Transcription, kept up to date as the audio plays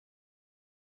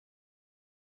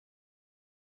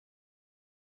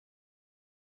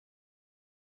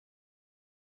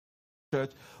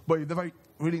church, but you've never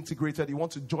really integrated. You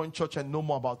want to join church and know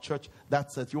more about church.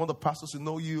 That's it. You want the pastors to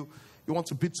know you. You want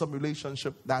to build some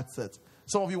relationship. That's it.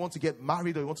 Some of you want to get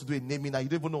married or you want to do a naming. Now you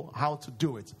don't even know how to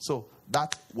do it. So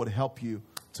that would help you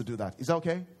to do that. Is that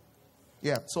okay?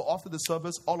 Yeah. So after the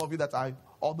service, all of you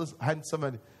all those handsome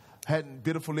and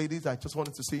beautiful ladies, I just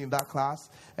wanted to see you in that class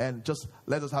and just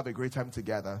let us have a great time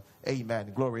together.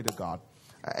 Amen. Glory to God.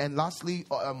 And lastly,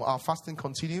 our fasting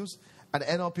continues. And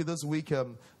NLP this week,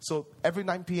 so every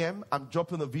 9 p.m., I'm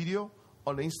dropping a video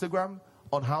on Instagram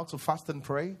on how to fast and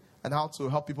pray and how to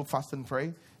help people fast and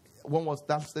pray. One was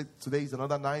today is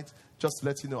another night, just to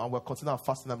let you know, and we're continuing our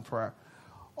fasting and prayer.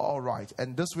 All right,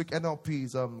 and this week NLP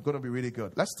is going to be really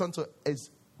good. Let's turn to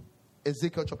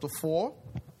Ezekiel chapter 4.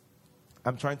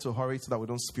 I'm trying to hurry so that we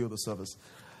don't spill the service.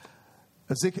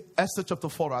 Esther chapter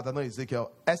 4, rather, not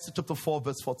Ezekiel. Esther chapter 4,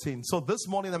 verse 14. So this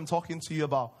morning I'm talking to you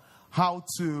about how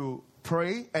to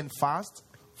pray and fast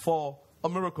for a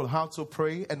miracle. How to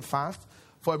pray and fast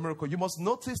for a miracle. You must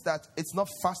notice that it's not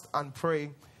fast and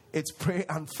pray, it's pray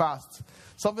and fast.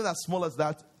 Something as small as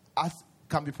that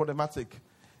can be problematic.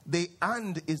 The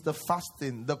and is the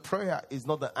fasting. The prayer is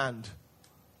not the and.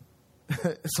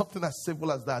 Something as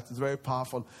simple as that is very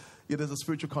powerful. It is a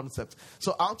spiritual concept.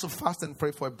 So how to fast and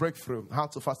pray for a breakthrough. How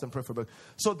to fast and pray for a breakthrough.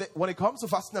 So when it comes to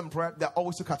fasting and prayer, there are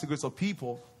always two categories of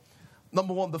people.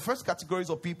 Number one, the first categories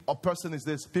of people or person is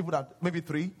this. People that, maybe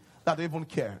three, that don't even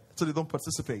care. So they don't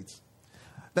participate.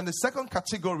 Then the second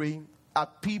category are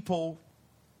people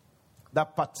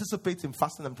that participate in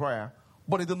fasting and prayer,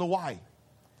 but they don't know why.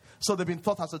 So they've been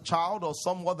taught as a child or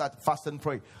someone that fast and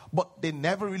pray, but they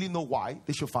never really know why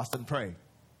they should fast and pray.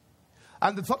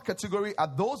 And the third category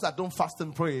are those that don't fast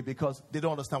and pray because they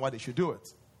don't understand why they should do it.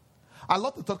 I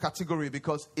love the third category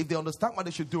because if they understand why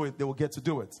they should do it, they will get to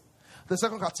do it. The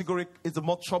second category is the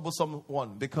more troublesome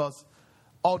one because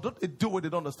although they do it, they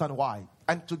don't understand why.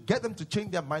 And to get them to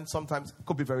change their mind sometimes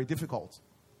could be very difficult.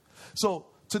 So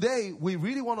today we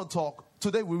really want to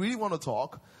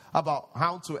talk about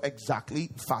how to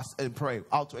exactly fast and pray.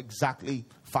 How to exactly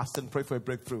fast and pray for a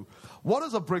breakthrough. What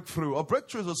is a breakthrough? A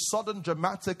breakthrough is a sudden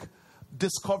dramatic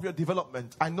discovery or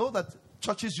development. I know that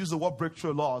churches use the word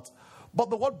breakthrough a lot. But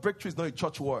the word breakthrough is not a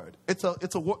church word. It's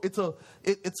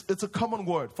a common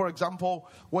word. For example,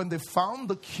 when they found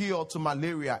the cure to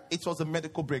malaria, it was a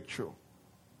medical breakthrough.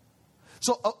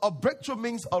 So a breakthrough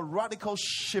means a radical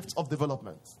shift of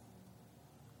development.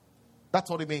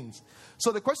 That's what it means.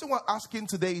 So the question we're asking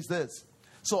today is this.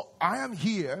 So I am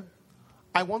here.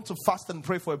 I want to fast and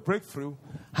pray for a breakthrough.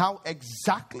 How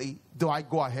exactly do I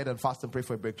go ahead and fast and pray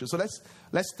for a breakthrough? So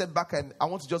let's step back, and I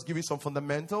want to just give you some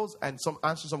fundamentals and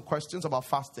answer some questions about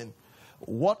fasting.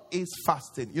 What is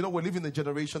fasting? You know, we live in a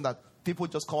generation that people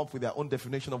just come up with their own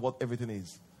definition of what everything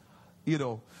is. You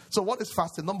know, so what is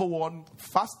fasting? Number one,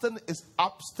 fasting is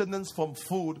abstinence from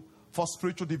food for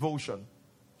spiritual devotion.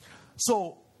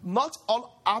 So not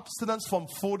all abstinence from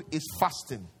food is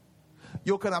fasting.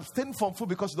 You can abstain from food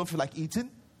because you don't feel like eating.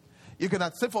 You can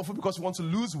abstain from food because you want to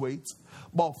lose weight.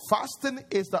 But fasting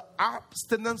is the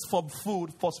abstinence from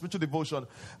food for spiritual devotion.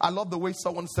 I love the way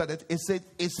someone said it. It said,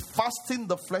 it's fasting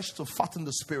the flesh to fatten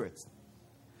the spirit.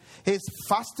 It's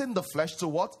fasting the flesh to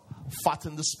what?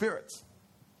 Fatten the spirit.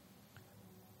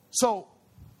 So,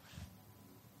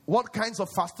 what kinds of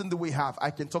fasting do we have?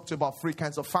 I can talk to you about 3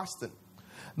 kinds of fasting.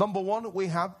 Number one, we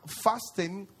have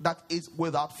fasting that is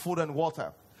without food and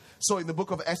water. So in the book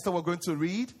of Esther, we're going to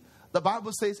read, the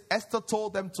Bible says Esther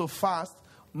told them to fast,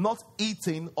 not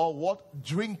eating or what?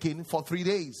 Drinking for 3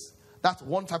 days. That's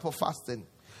one type of fasting.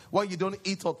 When you don't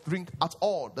eat or drink at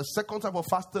all. The second type of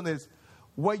fasting is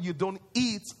when you don't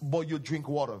eat but you drink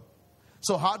water.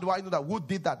 So how do I know that? Who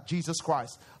did that? Jesus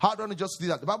Christ. How do I just do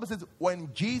that? The Bible says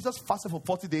when Jesus fasted for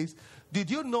 40 days, did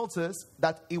you notice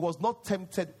that he was not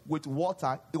tempted with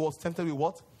water? He was tempted with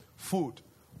what? Food.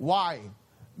 Why?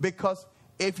 Because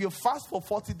if you fast for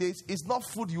 40 days, it's not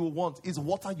food you will want, it's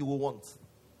water you will want.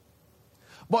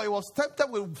 But he was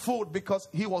tempted with food because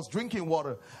he was drinking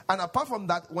water. And apart from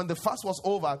that, when the fast was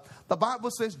over, the Bible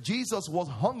says Jesus was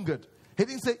hungered. He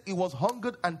didn't say he was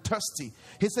hungered and thirsty.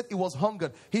 He said he was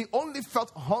hungered. He only felt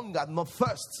hunger, not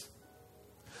thirst.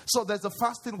 So there's a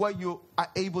fasting where you are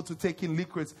able to take in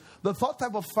liquids. The third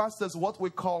type of fast is what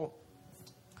we call,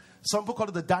 some people call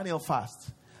it the Daniel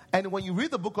fast. And when you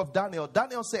read the book of Daniel,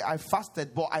 Daniel say, I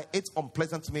fasted, but I ate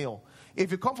unpleasant meal. If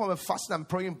you come from a fasting and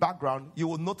praying background, you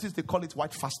will notice they call it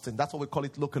white fasting. That's what we call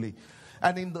it locally.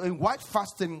 And in white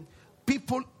fasting,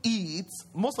 people eat,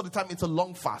 most of the time it's a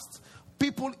long fast.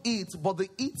 People eat, but the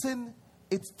eating,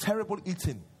 it's terrible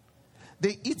eating.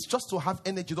 They eat just to have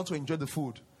energy, not to enjoy the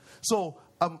food. So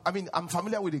I'm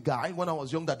familiar with a guy when I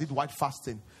was young that did white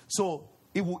fasting. So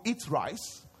he will eat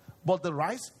rice, but the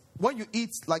rice, when you eat,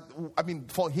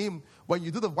 for him, when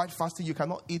you do the white fasting, you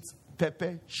cannot eat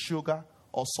pepper, sugar,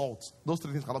 or salt. Those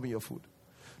three things cannot be in your food.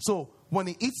 So when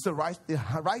he eats the rice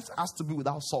has to be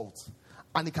without salt.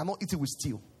 And he cannot eat it with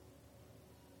steel.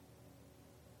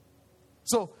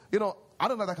 So, I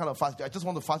don't know that kind of fast. I just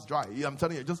want to fast dry. I'm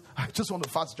telling you, I just want to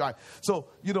fast dry. So,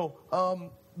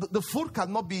 the food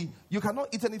cannot be, you cannot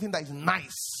eat anything that is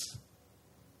nice.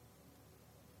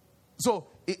 So,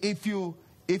 if you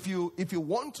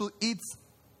want to eat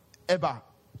eba,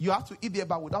 you have to eat the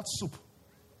eba without soup.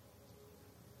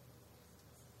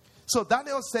 So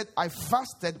Daniel said, I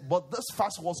fasted, but this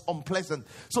fast was unpleasant.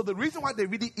 So the reason why they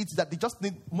really eat is that they just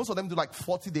need, most of them do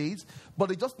 40 days, but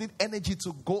they just need energy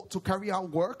to go to carry out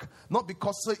work. Not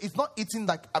because, so it's not eating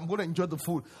like I'm going to enjoy the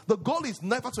food. The goal is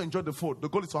never to enjoy the food. The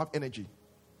goal is to have energy.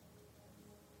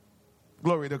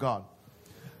 Glory to God.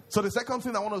 So the second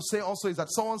thing I want to say also is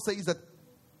that someone says that,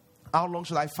 how long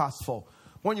should I fast for?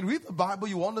 When you read the Bible,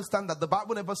 you understand that the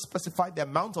Bible never specified the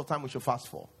amount of time we should fast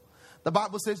for. The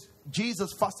Bible says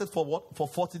Jesus fasted for what? For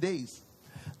 40 days.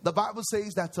 The Bible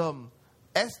says that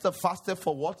Esther fasted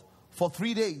for what? For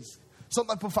 3 days. Some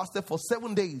people fasted for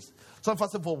 7 days. Some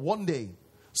fasted for 1 day.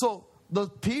 So the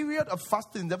period of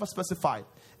fasting is never specified,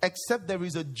 except there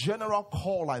is a general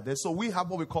call like this. So we have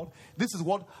what we call, this is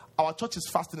what our church is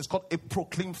fasting. It's called a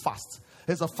proclaimed fast.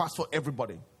 It's a fast for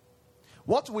everybody.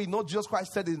 What we know Jesus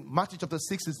Christ said in Matthew chapter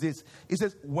 6 is this. He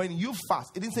says, when you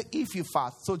fast. It didn't say if you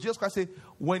fast. So Jesus Christ said,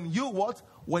 when you what?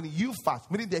 When you fast.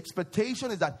 Meaning the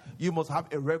expectation is that you must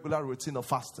have a regular routine of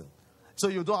fasting. So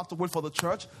you don't have to wait for the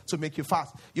church to make you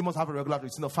fast. You must have a regular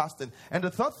routine of fasting. And the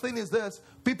third thing is this.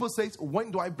 People say, when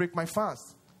do I break my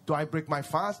fast? Do I break my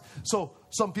fast? So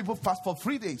some people fast for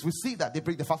 3 days. We see that they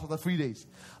break the fast after 3 days.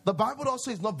 The Bible also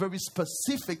is not very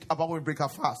specific about when we break our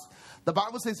fast. The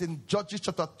Bible says in Judges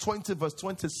chapter 20 verse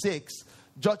 26.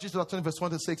 Judges chapter 20 verse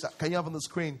 26. Can you have on the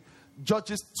screen?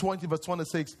 Judges 20 verse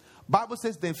 26. Bible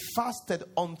says they fasted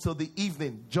until the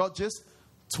evening. Judges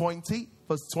 20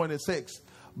 verse 26.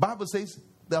 Bible says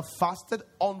they fasted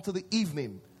until the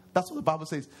evening. That's what the Bible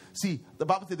says. See, the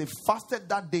Bible says they fasted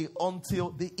that day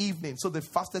until the evening. So they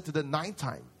fasted to the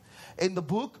nighttime. In the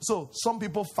book, so some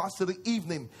people fasted the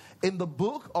evening. In the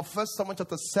book of 1 Samuel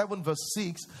chapter 7 verse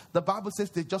 6, the Bible says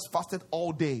they just fasted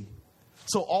all day.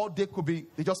 So all day could be,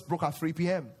 they just broke at 3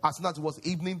 p.m. As soon as it was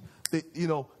evening, they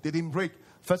didn't break.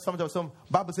 1 Samuel chapter 7,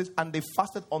 Bible says, and they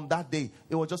fasted on that day.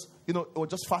 It was just, it was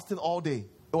just fasting all day.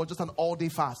 It was just an all-day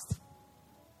fast.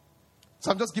 So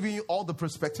I'm just giving you all the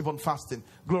perspective on fasting.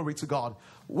 Glory to God.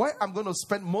 Where I'm going to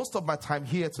spend most of my time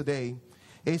here today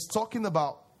is talking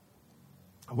about,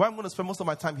 why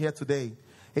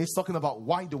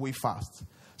do we fast.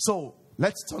 So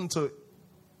let's turn to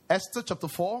Esther chapter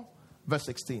 4, verse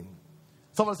 16.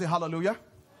 Someone say hallelujah.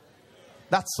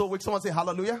 That's so weak. Someone say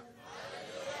hallelujah.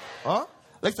 Huh?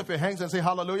 Lift up your hands and say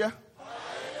hallelujah.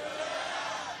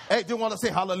 Hey, do you want to say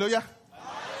hallelujah?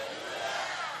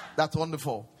 That's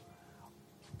wonderful.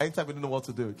 Anytime you don't know what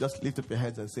to do, just lift up your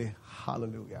hands and say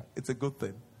hallelujah. It's a good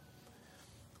thing.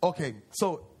 Okay,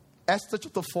 so Esther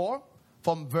chapter 4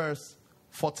 from verse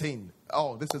 14.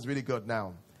 Oh, this is really good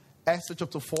now. Esther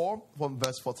chapter 4 from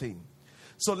verse 14.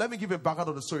 So let me give you a background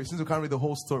of the story since you can't read the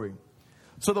whole story.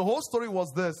 So the whole story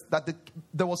was this, that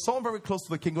there was someone very close to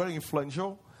the king, very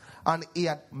influential, and he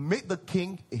had made the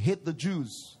king hate the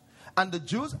Jews. And the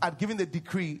Jews had given the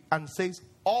decree and says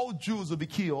all Jews will be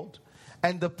killed.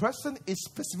 And the person is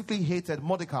specifically hated,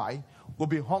 Mordecai, will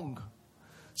be hung.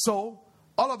 So,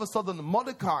 all of a sudden,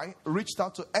 Mordecai reached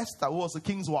out to Esther, who was the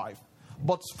king's wife.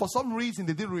 But for some reason,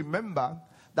 they didn't remember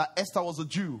that Esther was a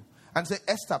Jew. And said,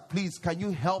 Esther, please, can you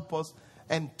help us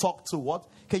and talk to what?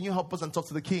 Can you help us and talk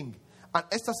to the king? And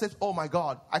Esther said, oh my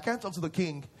God, I can't talk to the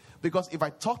king. Because if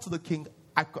I talk to the king,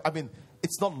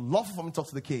 it's not lawful for me to talk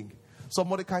to the king. So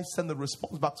Mordecai sent the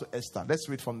response back to Esther. Let's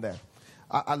read from there.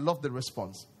 I love the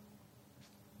response.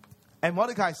 And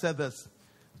Mordecai said this,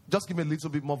 just give me a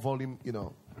little bit more volume,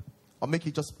 or make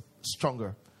it just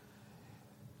stronger.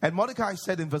 And Mordecai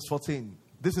said in verse 14,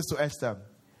 this is to Esther,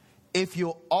 if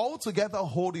you altogether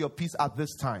hold your peace at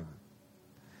this time,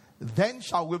 then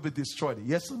shall we be destroyed.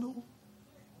 Yes or no?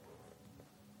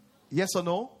 Yes or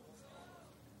no?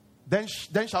 Then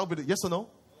shall we be, yes or no?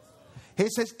 He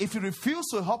says, if you refuse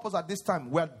to help us at this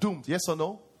time, we are doomed. Yes or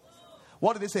no?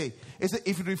 What did he say? He said,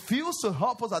 if you refuse to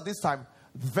help us at this time,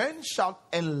 then shall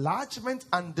enlargement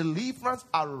and deliverance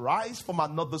arise from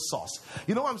another source.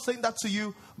 You know why I'm saying that to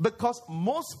you? Because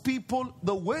most people,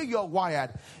 the way you're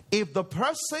wired, if the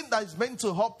person that is meant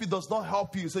to help you does not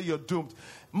help you, you say you're doomed.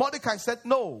 Mordecai said,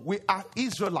 no, we are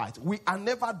Israelites. We are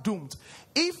never doomed.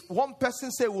 If one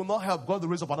person say will not help, God will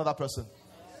raise up another person.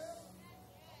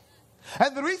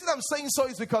 And the reason I'm saying so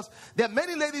is because there are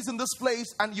many ladies in this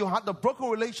place, and you had the broken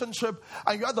relationship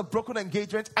and you had the broken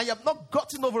engagement and you have not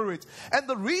gotten over it. And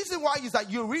the reason why is that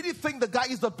you really think the guy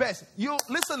is the best. You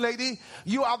listen, lady,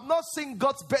 you have not seen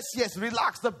God's best yet.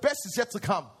 Relax, the best is yet to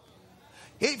come.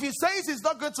 If he says he's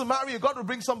not going to marry you, God will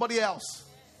bring somebody else.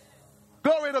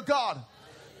 Glory to God.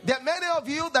 There are many of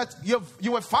you that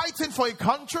you were fighting for a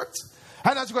contract,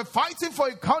 and as you were fighting for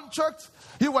a contract,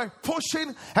 you were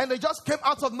pushing, and they just came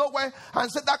out of nowhere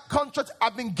and said that contract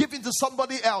had been given to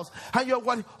somebody else. And you're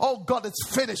going, oh God, it's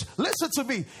finished. Listen to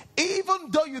me. Even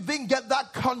though you didn't get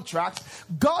that contract,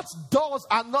 God's doors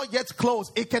are not yet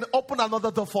closed. It can open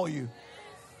another door for you.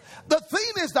 The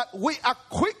thing is that we are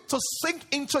quick to sink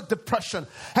into depression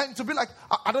and to be like,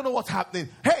 I don't know what's happening.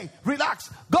 Hey, relax.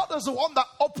 God is the one that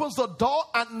opens the door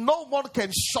and no one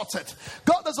can shut it.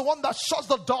 God is the one that shuts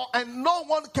the door and no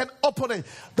one can open it.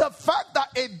 The fact that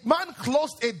a man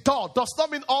closed a door does not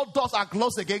mean all doors are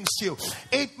closed against you.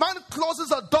 If man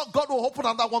closes a door, God will open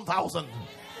another 1,000.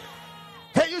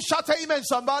 Can you shout amen,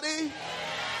 somebody?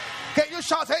 Can you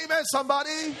shout amen,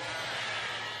 somebody?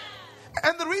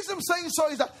 And the reason I'm saying so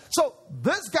is that, so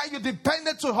this guy you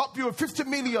depended to help you with 50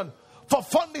 million for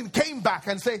funding came back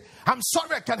and say, I'm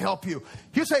sorry I can't help you.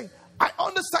 You say, I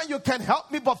understand you can help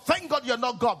me, but thank God you're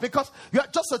not God, because you're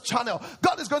just a channel.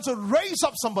 God is going to raise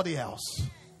up somebody else.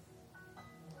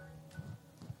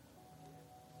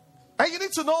 And you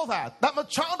need to know that I'm a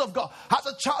child of God. As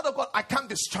a child of God, I can't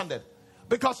be stranded.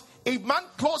 Because if man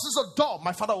closes a door,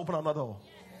 my father will open another door.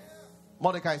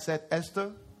 Mordecai said,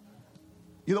 Esther,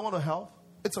 you don't want to help?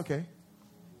 It's okay.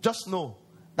 Just know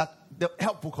that the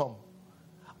help will come.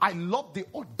 I love the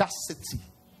audacity.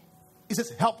 He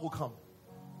says, help will come.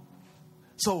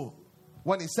 So,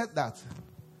 when he said that,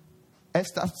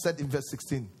 Esther said in verse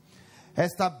 16,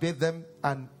 Esther bade them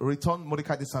and returned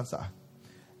Mordecai this answer.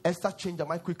 Esther changed her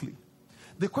mind quickly.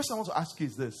 The question I want to ask you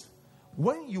is this.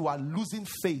 When you are losing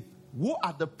faith, who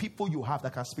are the people you have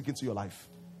that can speak into your life?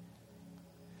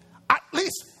 At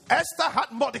least Esther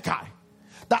had Mordecai.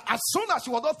 That as soon as she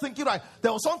was not thinking right,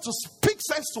 there was someone to speak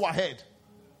sense to her head.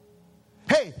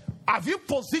 Hey, have you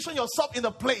positioned yourself in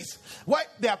a place where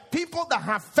there are people that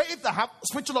have faith, that have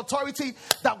spiritual authority,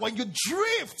 that when you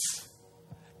drift,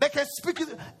 they can speak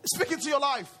into your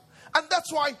life? And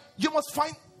that's why you must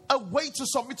find a way to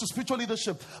submit to spiritual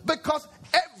leadership, because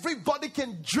everybody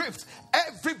can drift.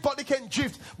 Everybody can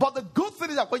drift. But the good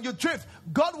thing is that when you drift,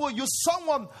 God will use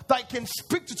someone that can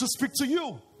speak to speak to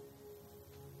you.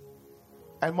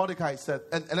 And Mordecai said,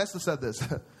 and Esther said this,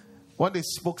 when they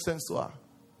spoke sense to her,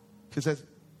 she says,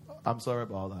 I'm sorry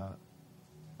about that.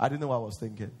 I didn't know what I was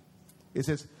thinking. It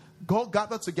says, God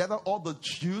gathered together all the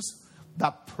Jews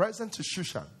that present to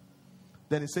Shushan.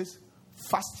 Then it says,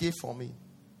 fast ye for me.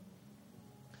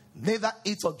 Neither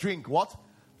eat or drink, what?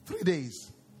 3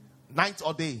 days, night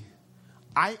or day.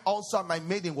 I also and my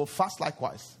maiden will fast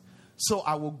likewise. So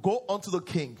I will go unto the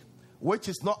king, which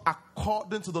is not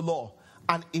according to the law.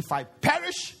 And if I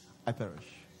perish, I perish.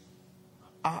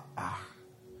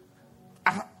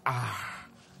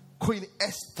 Queen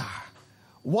Esther,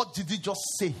 what did you just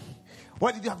say?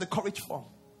 Where did you have the courage from?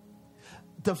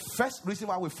 The first reason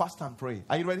why we fast and pray.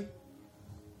 Are you ready?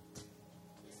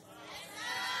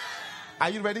 Are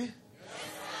you ready?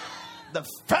 The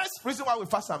first reason why we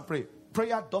fast and pray.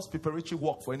 Prayer does preparatory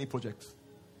work for any project.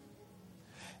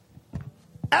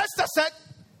 Esther said,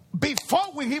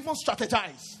 before we even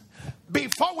strategize,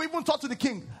 before we even talk to the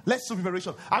king, let's do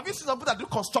preparation. Have you seen some people that do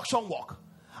construction work?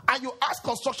 And you ask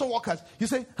construction workers, you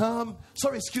say,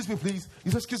 sorry, excuse me, please.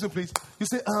 You say, excuse me, please. You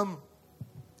say,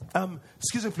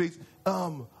 excuse me, please.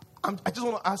 I just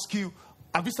want to ask you,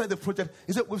 have you started the project?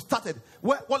 He said, we've started.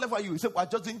 What level are you? He said, we're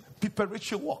just doing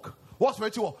preparatory work. What's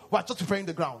preparatory work? We're just preparing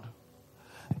the ground.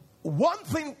 One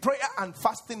thing prayer and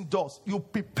fasting does, you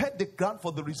prepare the ground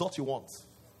for the result you want.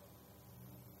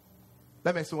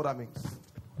 Let me explain what that means.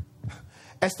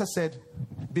 Esther said,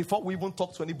 before we even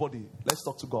talk to anybody, let's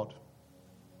talk to God.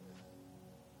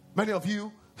 Many of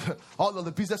you, all of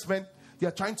the businessmen, they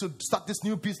are trying to start this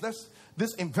new business,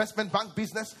 this investment bank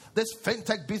business, this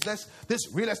fintech business,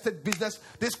 this real estate business,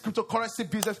 this cryptocurrency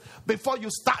business. Before you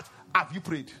start, have you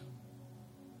prayed?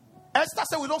 Esther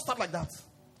said, we don't start like that.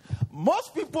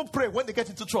 Most people pray when they get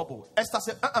into trouble. Esther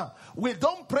said, we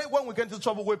don't pray when we get into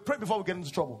trouble. We pray before we get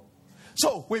into trouble.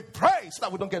 So we pray so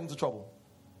that we don't get into trouble.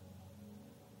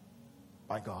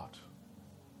 My God.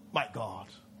 My God.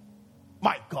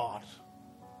 My God.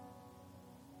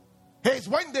 Hey, it's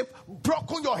when they've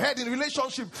broken your head in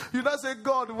relationship, you don't say,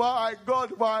 God, why?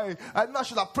 God, why? I know I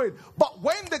should have prayed. But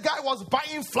when the guy was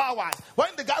buying flowers, when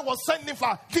the guy was sending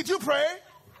flowers, did you pray?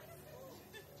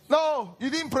 No, you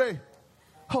didn't pray.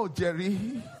 Oh,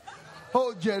 Jerry.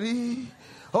 Oh, Jerry.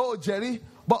 Oh, Jerry.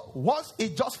 But once he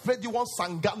just fed you one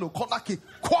sangalo, konaki,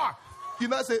 kwa, you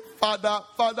know, say,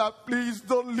 Father, please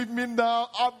don't leave me now.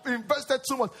 I've invested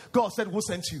too much. God said, who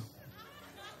sent you?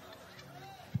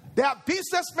 There are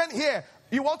businessmen here.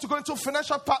 You want to go into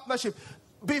financial partnership.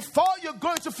 Before you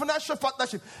go into financial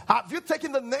partnership, have you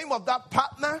taken the name of that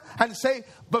partner and say,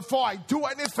 before I do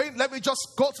anything, let me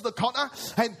just go to the corner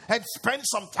and spend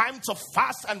some time to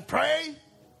fast and pray?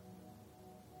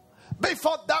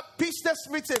 Before that business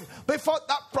meeting, before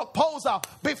that proposal,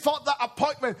 before that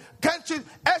appointment, can't you,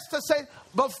 Esther said,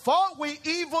 before we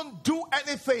even do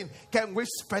anything, can we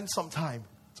spend some time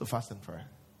to fast and pray?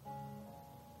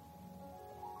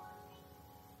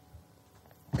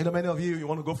 You know, many of you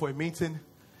want to go for a meeting,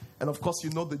 and of course,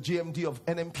 you know the GMD of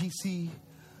NMPC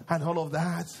and all of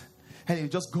that, and you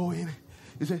just go in.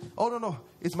 You say, oh, no,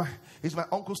 it's my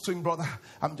uncle's twin brother.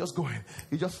 I'm just going.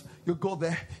 You go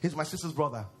there. He's my sister's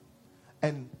brother.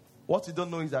 And what you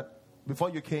don't know is that before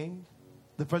you came,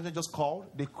 the president just called.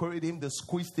 They queried him. They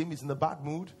squeezed him. He's in a bad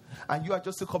mood. And you are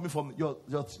just still coming from your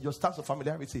stance of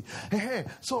familiarity. Hey,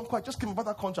 so uncle, I just came about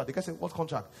that contract. The guy said, what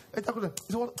contract? He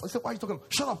said, why are you talking?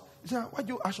 Shut up. He said, why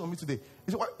do you ash on me today?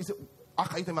 He said, how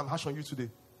can you tell me I'm ash on you today?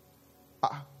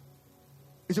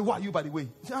 He said, who are you, by the way?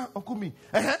 He said, Uncle me.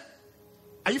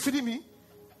 Are you feeding me?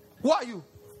 Who are you?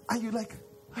 And you're like,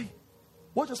 hey,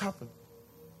 what just happened?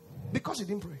 Because you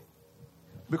didn't pray.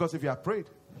 Because if you had prayed,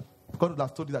 God would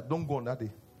have told you that don't go on that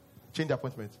day. Change the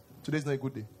appointment. Today's not a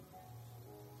good day.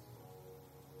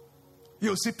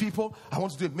 You'll see people, I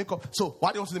want to do a makeup. So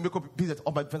why do you want to do makeup business?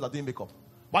 All my friends are doing makeup.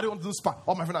 Why do you want to do spa?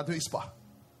 All my friends are doing spa.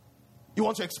 You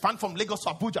want to expand from Lagos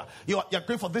to Abuja. You're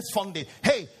going for this funding.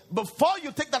 Hey, before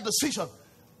you take that decision,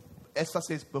 Esther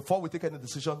says, before we take any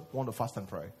decision, we want to fast and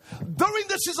pray. During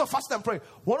the season of fast and pray,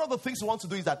 one of the things we want to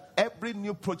do is that every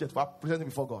new project we are presenting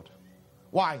before God.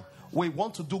 Why? We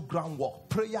want to do groundwork.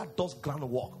 Prayer does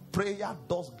groundwork. Prayer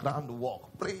does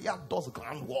groundwork. Prayer does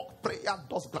groundwork. Prayer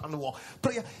does groundwork.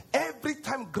 Prayer. Every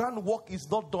time groundwork is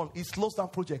not done, it slows down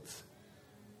projects.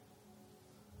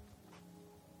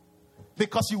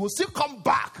 Because you will still come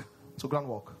back to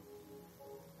groundwork.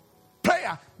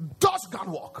 Prayer does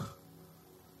groundwork.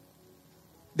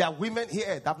 There are women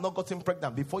here that have not gotten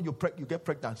pregnant. Before you get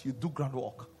pregnant, you do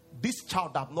groundwork. This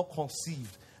child that have not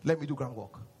conceived, let me do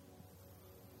groundwork.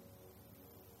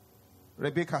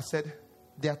 Rebecca said,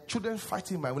 there are children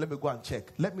fighting my way. Let me go and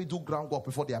check. Let me do groundwork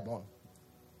before they are born.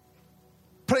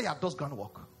 Prayer does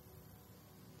groundwork.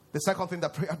 The second thing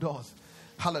that prayer does,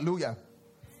 hallelujah.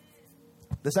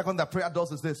 The second that prayer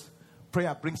does is this.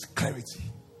 Prayer brings clarity.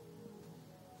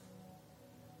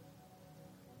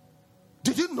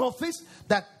 Did you notice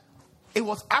that it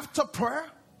was after prayer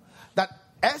that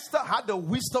Esther had the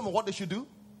wisdom of what they should do?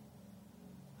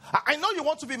 I know you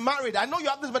want to be married. I know you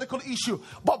have this medical issue.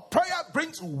 But prayer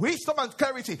brings wisdom and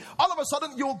clarity. All of a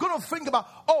sudden, you're going to think about,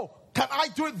 oh, can I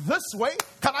do it this way?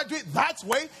 Can I do it that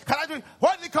way? Can I do it?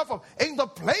 Where did it come from? In the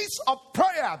place of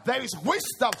prayer, there is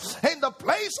wisdom. In the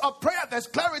place of prayer, there's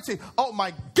clarity. Oh,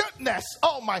 my goodness.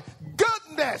 Oh, my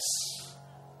goodness.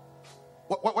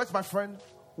 Where's my friend?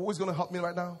 Who is going to help me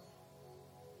right now?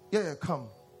 Yeah, come.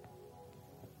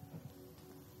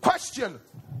 Question.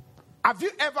 Have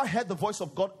you ever heard the voice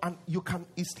of God and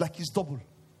it's like it's double?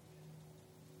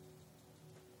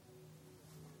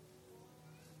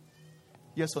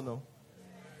 Yes or no?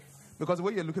 Because the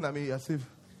way you're looking at me, as if.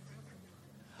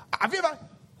 Have you ever,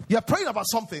 you're praying about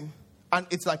something and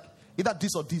it's like either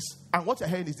this or this, and what you're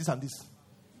hearing is this and this?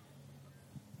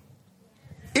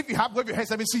 If you have, wave your hands,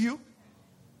 let me see you.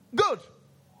 Good.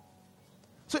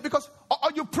 So because, or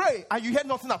you pray and you hear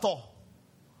nothing at all.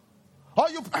 Or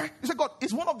you say, God,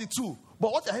 it's one of the two.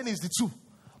 But what you're hearing is the two.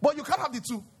 But you can't have the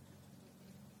two.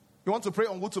 You want to pray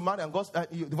on who to marry, and God,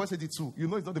 the voice says the two. You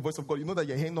know it's not the voice of God. You know that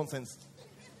you're hearing nonsense.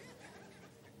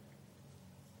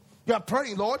 You are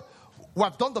praying, Lord, we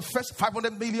have done the first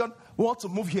 500 million. We want to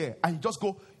move here. And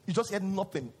you just hear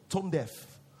nothing. Tone deaf.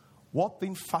 What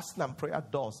thing fasting and prayer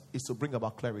does is to bring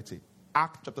about clarity.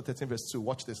 Acts chapter 13 verse 2.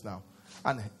 Watch this now.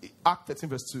 And Acts 13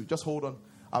 verse 2. Just hold on.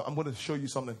 I'm going to show you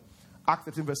something. Acts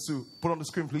 13 verse 2. Put on the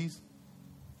screen, please.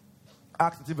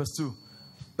 Acts 13 verse 2.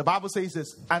 The Bible says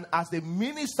this. And as they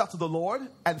ministered to the Lord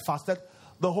and fasted,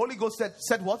 the Holy Ghost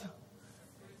said what?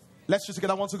 Let's just get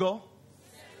that one to go.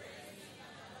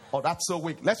 Oh, that's so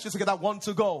weak. Let's just get that one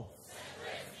to go.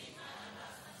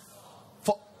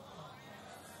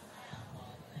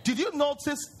 did you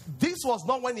notice this was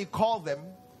not when he called them?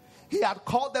 He had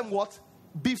called them what?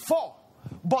 Before.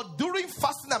 But during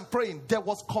fasting and praying, there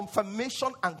was confirmation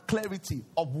and clarity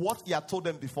of what he had told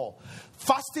them before.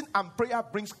 Fasting and prayer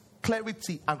brings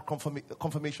clarity and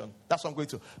confirmation. That's what I'm going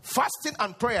to. Fasting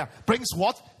and prayer brings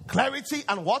what? Clarity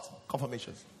and what?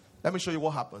 Confirmation. Let me show you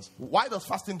what happens. Why does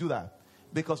fasting do that?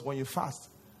 Because when you fast,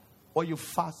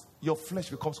 your flesh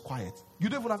becomes quiet. You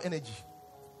don't even have energy.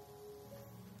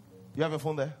 You have your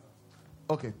phone there?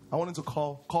 Okay. I want him to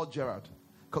call Gerard.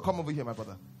 Come over here, my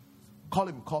brother.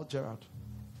 Call Gerard.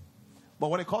 But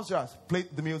when he calls Gerard, play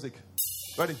the music.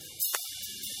 Ready?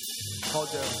 Call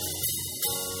Gerard.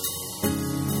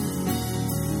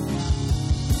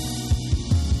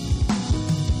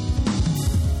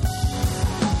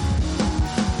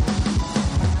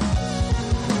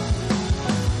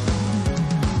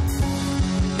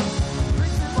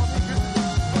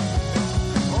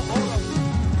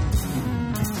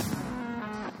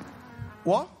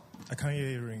 What? I can't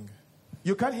hear a ring.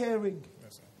 You can't hear a ring?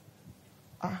 Yes,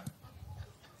 sir.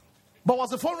 But was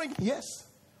the phone ringing? Yes.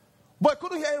 But I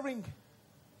couldn't hear a ring.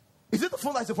 Is it the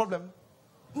phone that's the problem?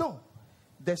 No.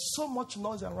 There's so much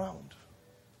noise around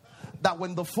that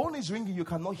when the phone is ringing, you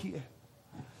cannot hear.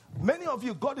 Many of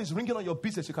you, God is ringing on your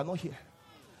business, you cannot hear.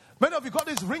 Many of you, God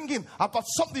is ringing about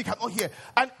something you cannot hear.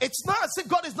 And it's not as if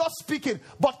God is not speaking,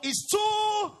 but it's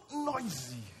too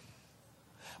noisy.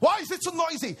 Why is it so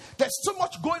noisy? There's too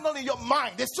much going on in your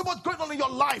mind. There's too much going on in your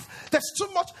life. There's too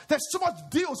much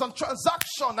deals and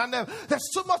transaction, and there's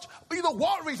too much,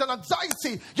 worries and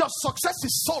anxiety. Your success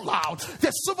is so loud.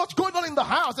 There's so much going on in the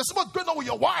house. There's so much going on with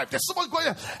your wife. There's so much going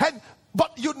on,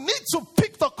 but you need to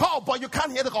pick the call, but you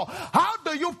can't hear the call. How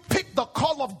do you pick the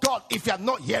call of God if you're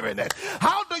not hearing it?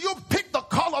 How do you pick the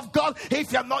call of God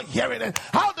if you're not hearing it?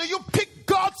 How do you pick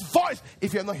God's voice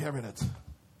if you're not hearing it?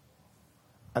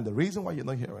 And the reason why you're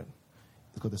not hearing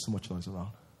is because there's so much noise around.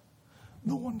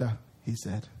 No wonder he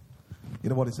said, you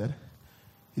know what he said?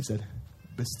 He said,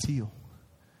 be still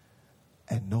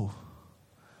and know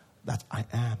that I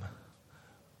am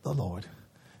the Lord.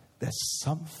 There's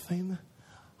something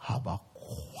about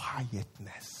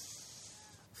quietness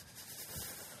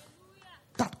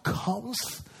that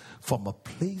comes from a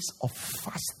place of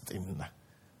fasting.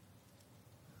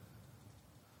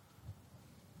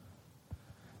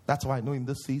 That's why I know in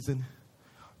this season,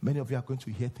 many of you are going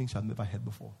to hear things you have never heard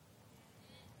before.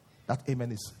 That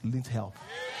amen is linked help.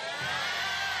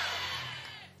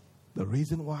 The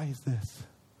reason why is this: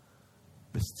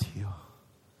 be still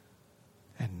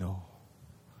and know.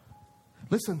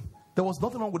 Listen, there was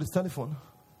nothing wrong with his telephone.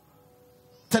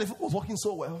 Telephone was working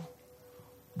so well,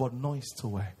 but noise too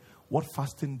well. What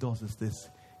fasting does is this: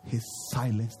 he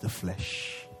silenced the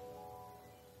flesh.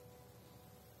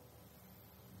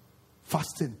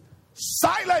 Fasting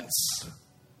silence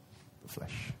the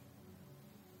flesh.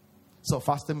 So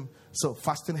fasting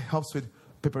helps with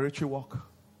preparatory work.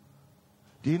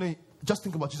 Do you know? Just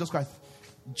think about Jesus Christ.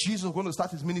 Jesus was going to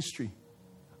start his ministry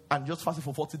and just fasting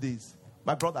for 40 days.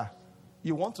 My brother,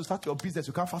 you want to start your business,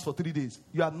 you can't fast for 3 days.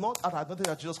 You are not at advantage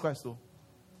of Jesus Christ, though.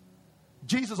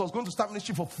 Jesus was going to start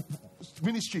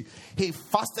ministry. He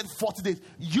fasted 40 days.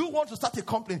 You want to start a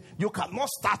company, you cannot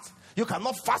start. You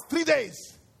cannot fast 3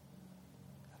 days.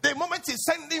 The moment he's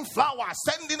sending flowers,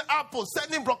 sending apples,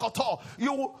 sending broccoli,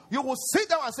 you will sit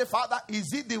down and say, Father,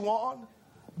 is it the one?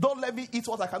 Don't let me eat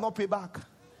what I cannot pay back.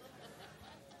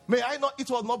 May I not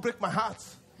eat what will not break my heart.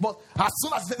 But as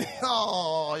soon as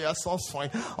oh, your son's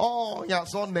fine. Oh, your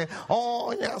son there.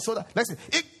 Oh, yeah, so that. Listen,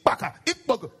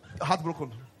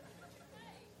 heartbroken.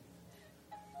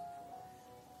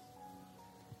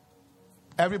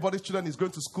 Everybody's children is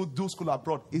going to school, do school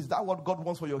abroad. Is that what God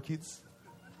wants for your kids?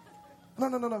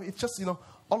 No. It's just,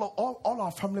 all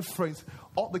our family friends,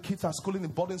 all the kids are schooling in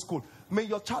boarding school. May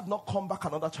your child not come back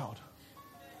another child.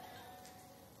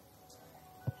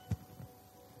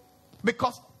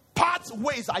 Because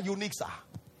pathways are unique,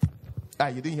 sir.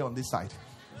 You didn't hear on this side.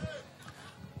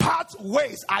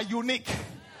 Pathways are unique.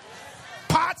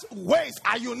 Pathways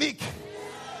are unique.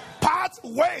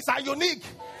 Pathways are unique.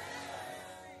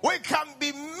 We can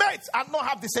be mates and not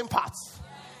have the same paths.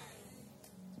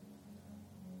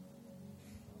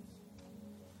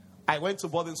 I went to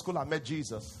boarding school and met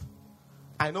Jesus.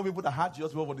 I know people that had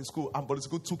Jesus before boarding school, and boarding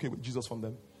school took away Jesus from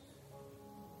them.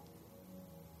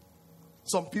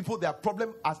 Some people, their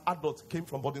problem as adults came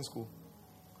from boarding school.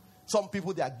 Some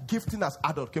people, their gifting as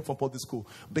adults came from boarding school.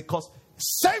 Because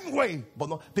same way, but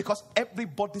not because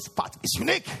everybody's path is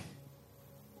unique.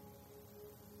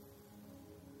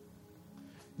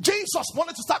 Jesus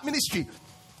wanted to start ministry.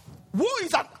 Who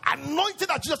is anointed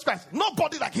as Jesus Christ?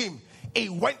 Nobody like him. He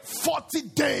went 40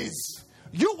 days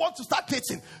You want to start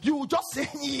dating, you will just say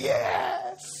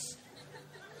yes.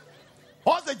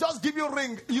 Once they just give you a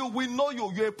ring, you will know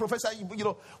you're a professor.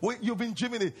 You've been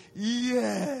dreaming it.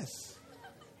 Yes.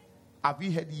 Have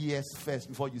you heard yes first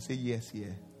before you say yes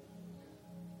here?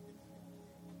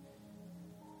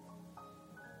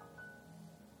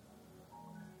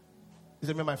 He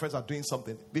said, me and my friends are doing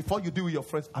something. Before you do with your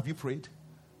friends, have you prayed?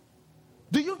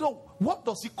 Do you know what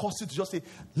does it cost you to just say,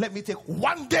 let me take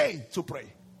one day to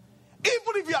pray?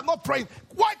 Even if you are not praying,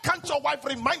 why can't your wife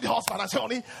remind the husband and say,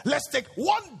 honey, let's take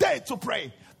one day to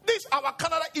pray? This is our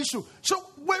Canada issue. So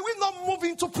were we not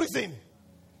moving to prison?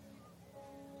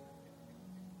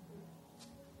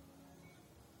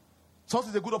 So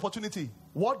it's a good opportunity.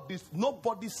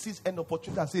 Nobody sees an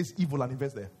opportunity and says evil and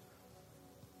invest there.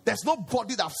 There's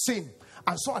nobody that I've seen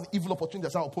and saw an evil opportunity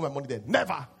and said, I'll put my money there.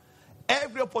 Never.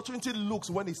 Every opportunity looks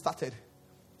when it started.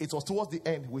 It was towards the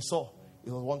end we saw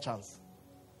it was one chance.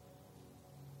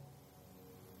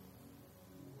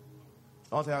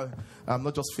 I'm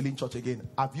not just feeling church again.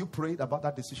 Have you prayed about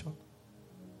that decision?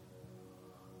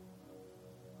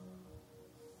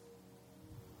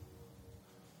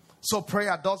 So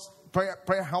prayer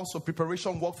helps for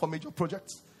preparation work for major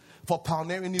projects, for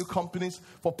pioneering new companies,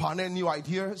 for pioneering new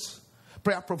ideas.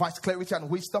 Prayer provides clarity and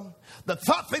wisdom. The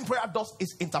third thing prayer does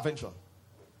is intervention.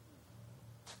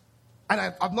 And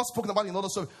I've not spoken about it in other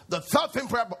stories. The third thing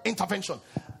prayer, intervention.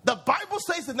 The Bible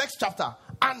says in the next chapter,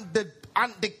 and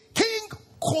the king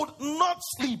could not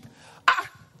sleep.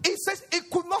 It says he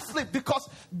could not sleep because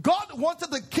God wanted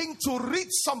the king to read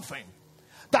something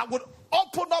that would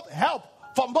open up help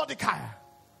for Mordecai.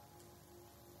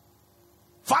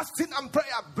 Fasting and prayer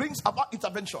brings about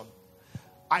intervention.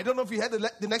 I don't know if you heard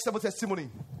the next level testimony.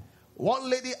 One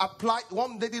lady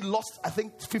lost, I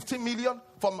think, 15 million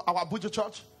from our Abuja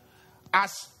church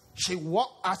as she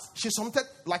submitted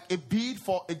like a bid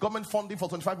for a government funding for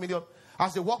 25 million.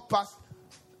 As they walked past,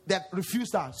 they had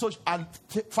refused her. So, and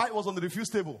fight was on the refuse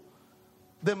table.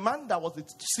 The man that was the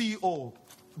CEO,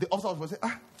 the officer was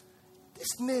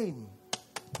saying,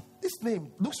 this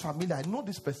name looks familiar. I know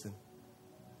this person.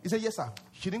 He said, yes, sir.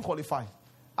 She didn't qualify.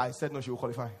 I said, no, she will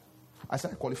qualify. I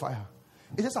said, I qualify her.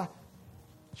 He said, sir,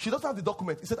 she doesn't have the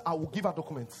document. He said, I will give her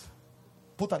documents.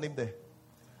 Put her name there.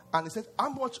 And he said, how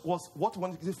much was what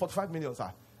one? He said, 45 million,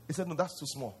 sir. He said, no, that's too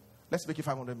small. Let's make it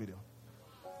 500 million.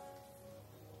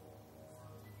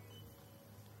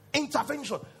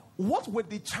 Intervention. What were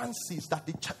the chances that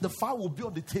the file will be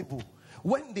on the table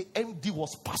when the MD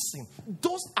was passing?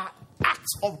 Those are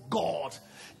acts of God.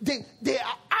 They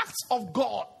are acts of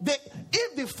God.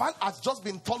 If the file has just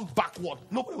been turned backward,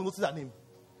 nobody will notice that name.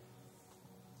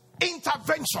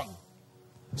 Intervention.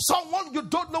 Someone you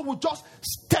don't know will just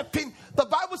step in. The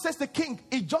Bible says the king,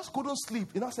 he just couldn't sleep.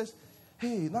 He now says,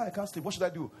 hey, now I can't sleep. What should I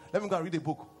do? Let me go and read a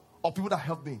book of people that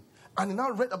helped me. And he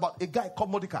now read about a guy called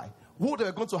Mordecai, who they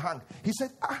were going to hang. He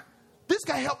said, this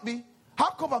guy helped me. How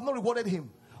come I've not rewarded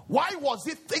him? Why was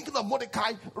he thinking of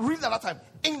Mordecai really at that time?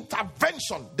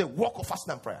 Intervention, the work of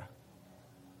fasting and prayer.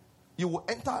 You will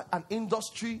enter an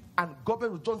industry and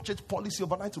government will just change policy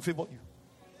overnight to favor you.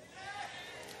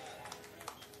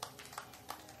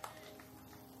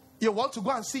 You want to go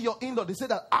and see your in-law. They say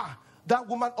that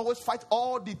woman always fights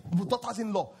all the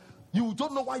daughters-in-law. You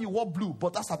don't know why you wore blue,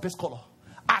 but that's her best color.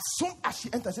 As soon as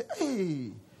she enters, say,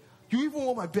 hey, you even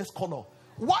wore my best color.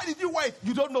 Why did you wear it?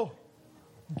 You don't know.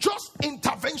 Just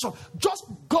intervention. Just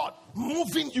God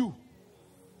moving you.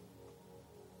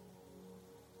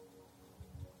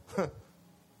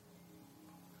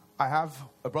 I have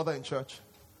a brother in church.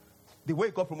 The way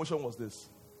he got promotion was this.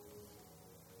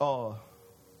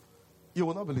 You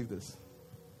will not believe this.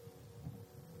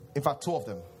 In fact, two of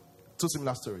them. Two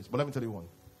similar stories. But let me tell you one.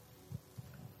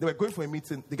 They were going for a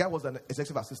meeting. The guy was an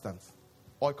executive assistant.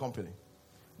 Oil company.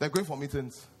 They were going for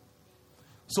meetings.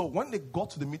 So when they got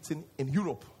to the meeting in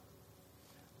Europe,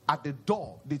 at the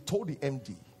door, they told the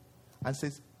MD and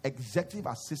says, executive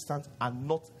assistants are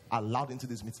not allowed into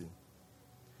this meeting.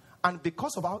 And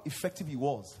because of how effective he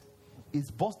was,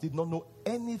 his boss did not know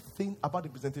anything about the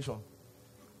presentation.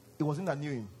 It wasn't that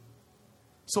knew him.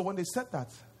 So when they said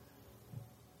that,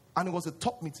 and it was a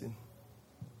top meeting,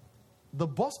 the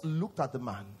boss looked at the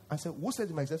man and said, who said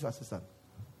he's my executive assistant?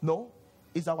 No,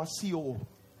 it's our COO.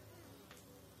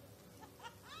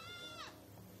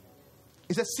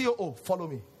 He said, COO, follow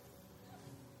me.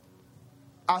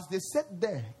 As they sat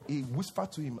there, he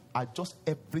whispered to him, adjust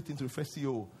everything to refresh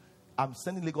COO. I'm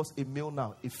sending Lagos a mail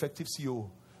now, effective COO,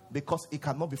 because he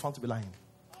cannot be found to be lying.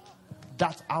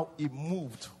 That's how he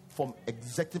moved from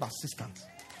executive assistant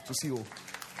to COO.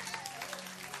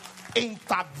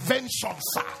 Intervention,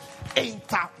 sir.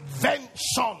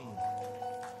 Intervention.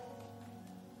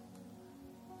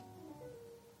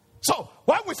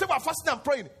 we say we're fasting and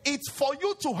praying, it's for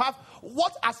you to have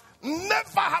what has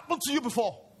never happened to you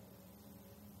before.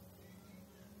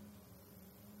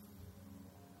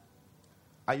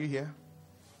 Are you here?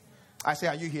 I say,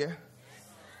 are you here?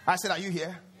 I said, are you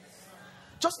here?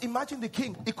 Just imagine the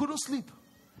king. He couldn't sleep.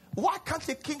 Why can't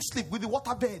a king sleep with the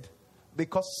waterbed?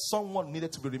 Because someone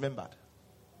needed to be remembered.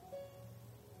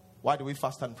 Why do we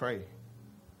fast and pray?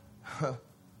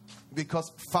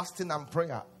 Because fasting and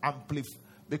prayer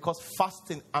because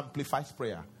fasting amplifies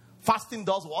prayer. Fasting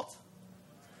does what?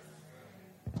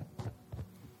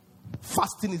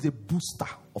 Fasting is a booster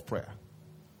of prayer.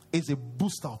 It's a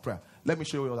booster of prayer. Let me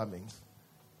show you what that means.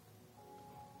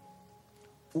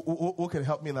 Who can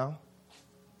help me now?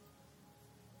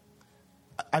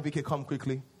 IBK, come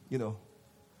quickly. You know.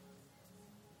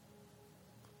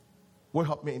 What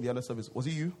helped me in the other service? Was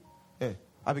it you? Hey,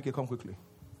 IBK, come quickly.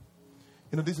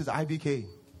 You know, this is IBK.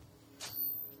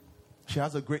 She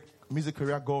has a great music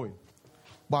career going.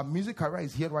 But music career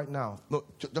is here right now. No,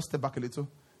 just step back a little.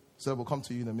 So we'll come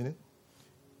to you in a minute.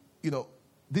 You know,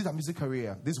 this is a music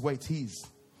career. This is where it is.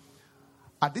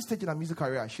 At this stage in her music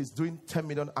career, she's doing 10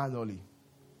 million annually.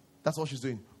 That's what she's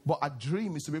doing. But her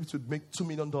dream is to be able to make $2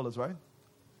 million, right?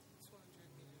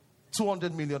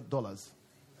 $200 million.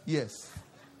 Yes.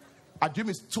 Her dream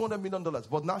is $200 million.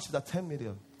 But now she's at 10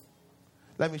 million.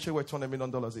 Let me show you where $200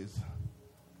 million is.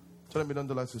 $200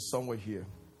 million is somewhere here.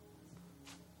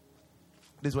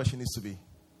 This is where she needs to be.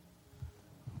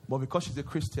 But because she's a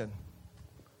Christian,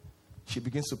 she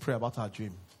begins to pray about her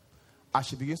dream. As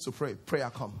she begins to pray, prayer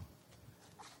comes.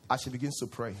 As she begins to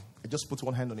pray, I just put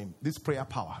one hand on him. This prayer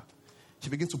power. She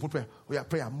begins to put prayer. Oh yeah,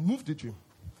 prayer, move the dream.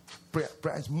 Prayer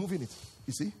is moving it.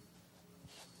 You see?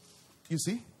 You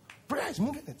see? Prayer is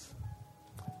moving it.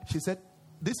 She said,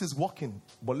 this is working,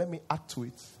 but let me add to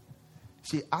it.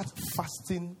 She adds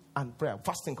fasting and prayer.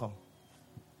 Fasting come.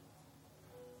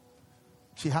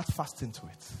 She had fasting to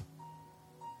it.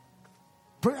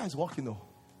 Prayer is working though,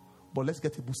 but let's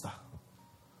get a booster.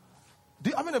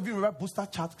 How many of you remember booster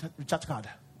recharge card?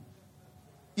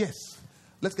 Yes.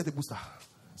 Let's get a booster.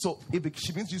 So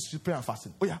she means you to pray and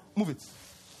fasting. Oh yeah, move it.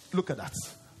 Look at that.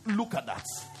 Look at that.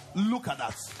 Look at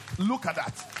that. Look at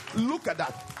that. Look at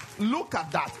that. Look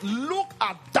at that. Look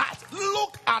at that.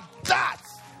 Look at that.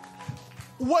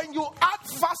 When you add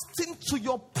fasting to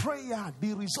your prayer,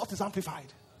 the result is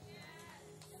amplified.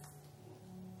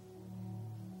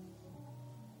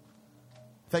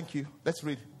 Thank you. Let's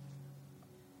read.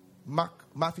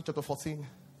 Matthew chapter 14.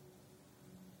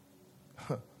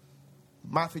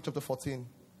 Matthew chapter 14.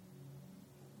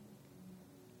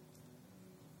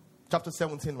 Chapter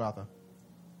 17 rather.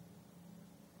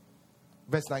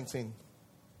 Verse 19.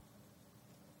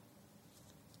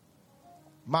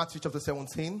 Matthew chapter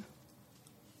 17.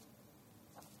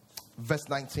 Verse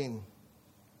 19.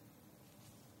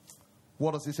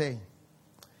 What does it say?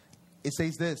 It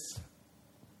says this.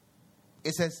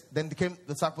 It says, then came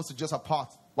the disciples to just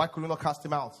apart. Why could we not cast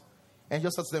him out? And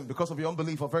just said to them, because of your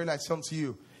unbelief, for very like I say unto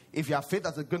you, if you have faith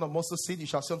as a grain of mustard seed, you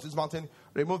shall say unto this mountain,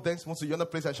 remove thence to yonder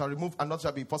place, and shall remove, and not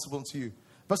shall be possible unto you.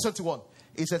 Verse 21,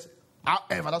 it says,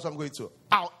 however, that's what I'm going to.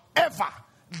 However,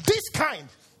 this kind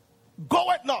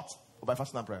goeth not by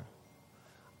fasting and prayer.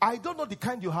 I don't know the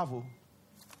kind you have,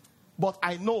 but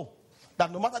I know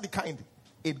that no matter the kind,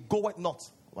 it goeth not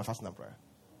by fasting and prayer.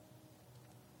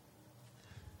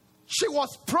 She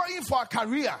was praying for a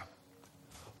career.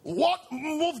 What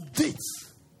moved it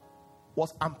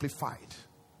was amplified.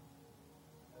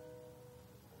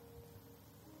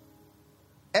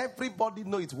 Everybody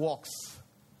knows it works.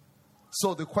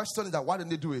 So the question is that why didn't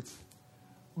they do it?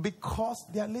 Because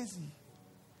they are lazy.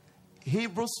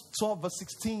 Hebrews 12 verse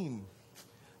 16.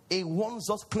 It warns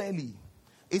us clearly.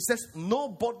 It says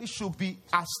nobody should be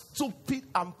as stupid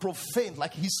and profane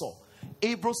like Esau.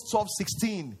 Hebrews 12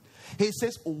 16. He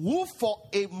says, who for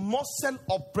a morsel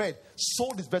of bread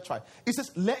sold his birthright. He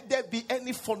says, let there be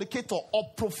any fornicator or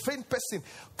profane person.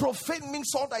 Profane means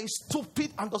someone that is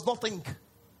stupid and does not think.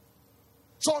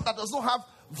 Someone that does not have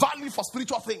value for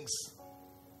spiritual things.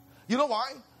 You know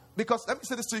why? Because, let me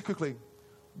say this to you quickly.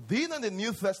 Then in the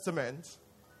New Testament,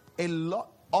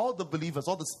 all the believers,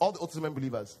 all the Old Testament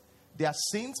believers, their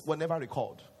sins were never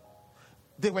recalled.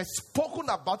 They were spoken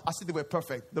about as if they were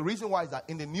perfect. The reason why is that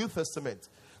in the New Testament,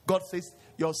 God says,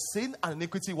 your sin and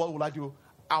iniquity, what will I do?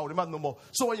 I will remember no more.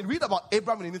 So when you read about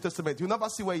Abraham in the New Testament, you never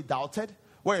see where he doubted,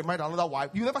 where he married another wife.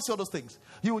 You never see all those things.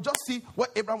 You will just see where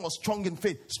Abraham was strong in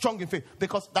faith,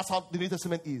 because that's how the New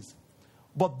Testament is.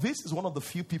 But this is one of the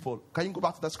few people, can you go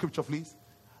back to that scripture please?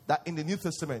 That in the New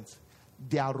Testament,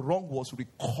 their wrong was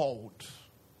recalled.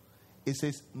 It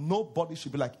says, nobody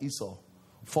should be like Esau,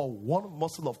 for one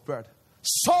morsel of bread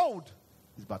sold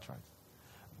his birthright.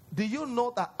 Do you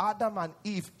know that Adam and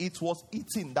Eve, it was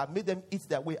eating that made them eat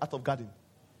their way out of garden?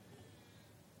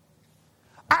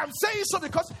 I'm saying so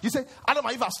because you say, Adam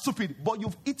and Eve are stupid, but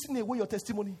you've eaten away your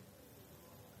testimony.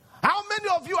 How many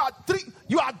of you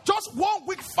are just 1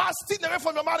 week fasting away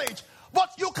from your marriage, but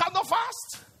you cannot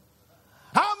fast?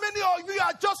 How many of you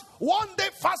are just 1 day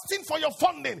fasting for your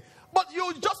funding, but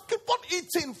you just keep on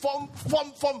eating from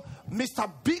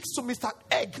Mr. Biggs to Mr.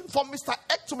 Egg, from Mr.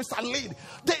 Egg to Mr. Lin?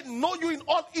 They know you in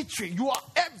all eatery. You are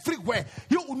everywhere.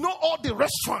 You know all the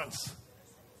restaurants.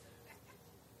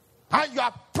 And you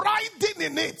are priding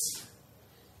in it.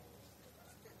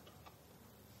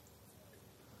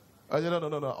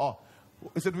 No. Oh,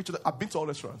 he said, Richard, I've been to all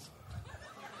restaurants.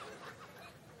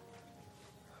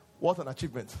 What an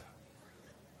achievement.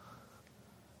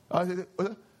 I said,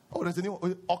 oh, there's a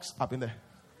new Ox. I've been there.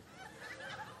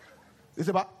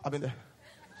 Isaba, I've been there.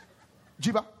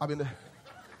 Jiba, I've been there.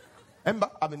 Emba,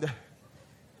 I've been there.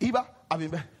 Iba, I've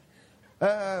been there.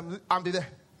 I've been there.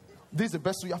 This is the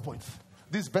best suya point.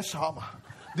 This is best shawarma.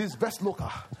 This is best local.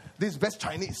 This is best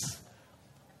Chinese.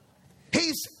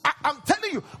 I'm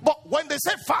telling you. But when they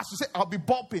say fast, you say, I'll be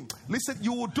bumping. Listen,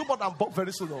 you will do more than bump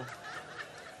very soon. Though.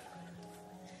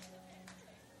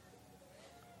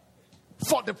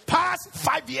 For the past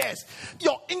 5 years,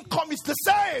 your income is the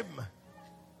same.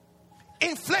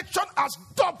 Inflation has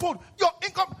doubled. Your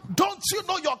income, don't you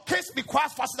know your case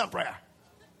requires fasting and prayer?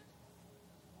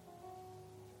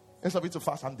 Instead of it to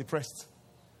fast, I'm depressed.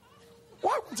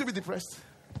 Why wouldn't you be depressed?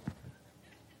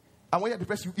 And when you're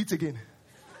depressed, you eat again.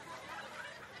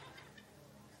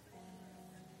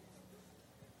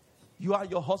 You are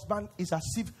your husband is as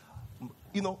if,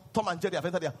 Tom and Jerry have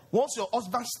entered there. Once your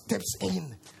husband steps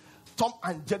in, Tom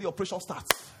and Jerry operation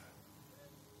starts.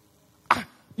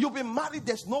 You'll be married,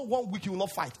 there's no 1 week you will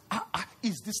not fight.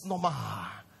 Is this normal?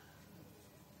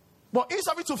 But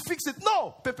instead of it to fix it,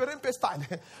 no, peperempe style.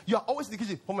 You are always in the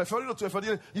kitchen. From a ferry to a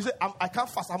ferry, you say, I can't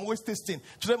fast, I'm always tasting.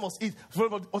 Children must eat,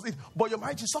 must eat. But your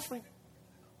marriage is suffering.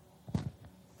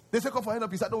 They say, come for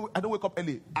help. He said, I don't wake up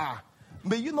early.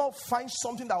 May you not find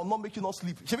something that will not make you not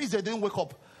sleep. She means they didn't wake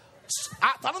up.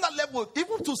 At another level,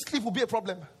 even to sleep will be a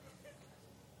problem.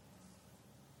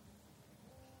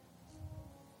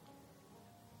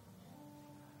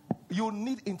 You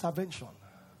need intervention.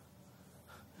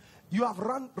 You have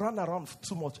run around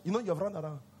too much. You have run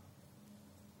around.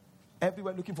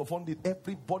 Everywhere looking for funding.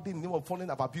 Everybody in the name of funding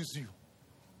have abused you.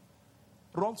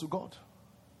 Run to God.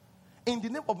 In the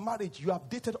name of marriage, you have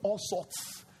dated all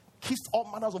sorts. Kissed all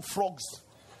manners of frogs.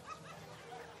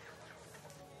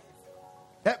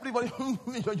 Everybody,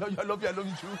 I love you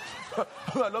too.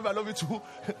 I love you too.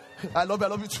 I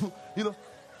love you too.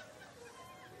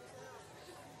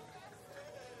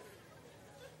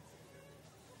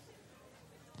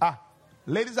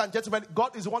 Ladies and gentlemen,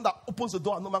 God is the one that opens the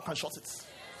door and no man can shut it.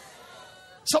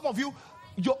 Some of you,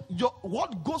 your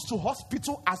what goes to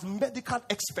hospital as medical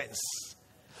expense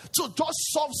to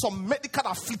just solve some medical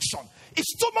affliction,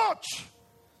 it's too much.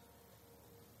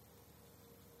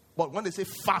 But when they say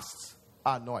fast,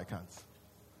 no, I can't.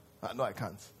 No, I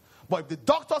can't. But if the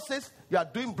doctor says you are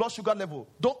doing blood sugar level,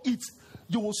 don't eat.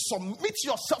 You will submit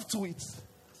yourself to it.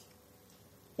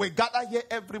 We gather here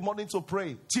every morning to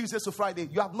pray, Tuesday to Friday.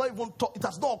 You have not even thought, it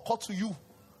has not occurred to you.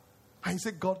 And you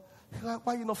say, God, why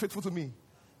are you not faithful to me?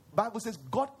 Bible says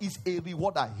God is a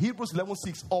rewarder. Hebrews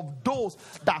 11:6 of those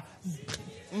that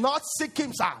not seek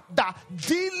him, sir, that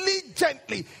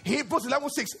diligently. Hebrews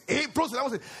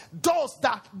 11:6. Those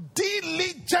that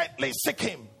diligently seek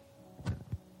him.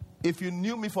 If you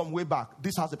knew me from way back,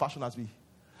 this has the passion as me.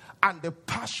 And the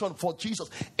passion for Jesus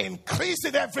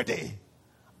increasing every day.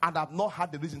 And I've not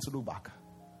had the reason to look back.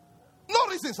 No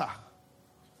reason, sir.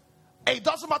 It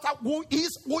doesn't matter who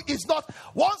is not.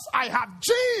 Once I have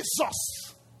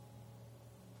Jesus,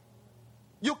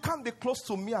 you can't be close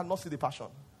to me and not see the passion.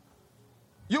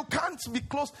 You can't be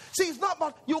close. See, it's not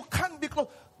about you can't be close.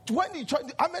 When you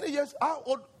join, how many years? How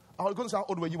old? I was going to say how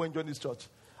old were you when you joined this church?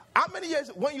 How many years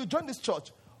when you joined this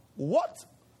church? What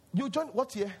you joined?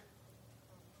 What year?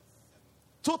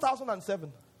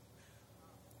 2007.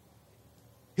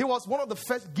 He was one of the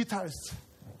first guitarists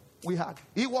we had.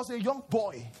 He was a young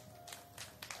boy.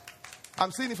 I'm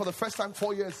seeing him for the first time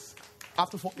 4 years.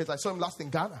 After 4 years, I saw him last in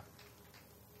Ghana.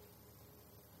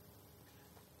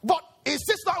 But is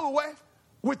this how we were?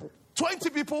 With 20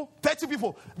 people, 30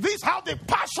 people. This is how the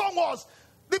passion was.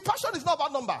 The passion is not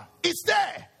about number. It's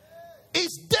there.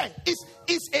 It's there.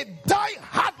 It's a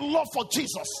die-hard love for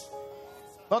Jesus.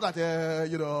 Not that,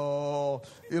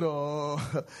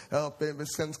 help him,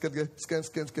 scan.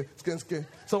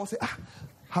 Someone say,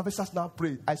 Harvesters now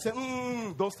pray. I said,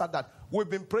 don't start that. We've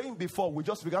been praying before. We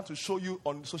just began to show you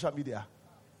on social media.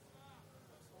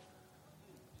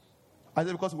 I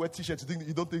said, because we wear t-shirts,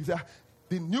 you don't think that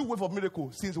the new wave of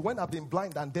miracle, since when I've been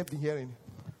blind and deaf in hearing.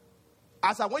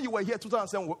 As when you were here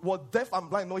 2007, was deaf and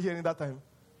blind not hearing that time?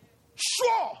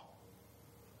 Sure.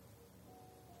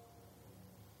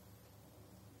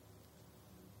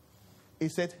 He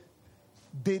said,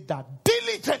 they that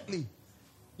diligently.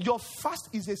 Your fast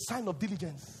is a sign of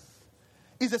diligence.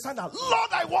 It's a sign that, Lord,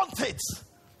 I want it.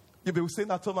 You'll be saying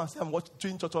that to me and say, I'm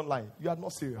watching church online. You are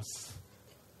not serious.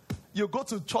 You go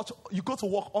to church, you go to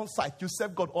work on site, you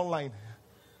serve God online.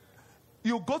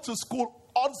 You go to school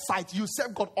on site, you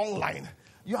serve God online.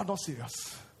 You are not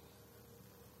serious.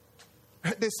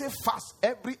 They say fast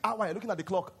every hour. You're looking at the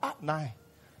clock at 9,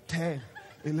 10,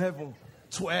 11,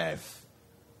 12.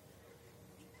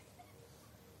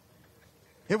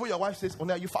 Even your wife says,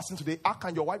 Oni, are you fasting today? How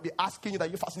can your wife be asking you that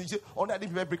you're fasting? You say, Oni, I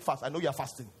didn't prepare breakfast. I know you are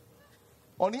fasting.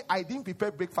 Oni, I didn't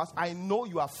prepare breakfast. I know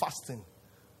you are fasting.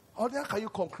 Oni, how can you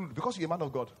conclude? Because you're a man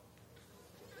of God.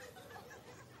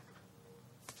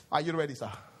 Are you ready,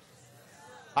 sir?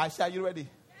 I say, are you ready?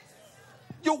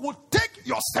 You would take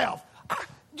yourself.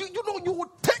 You would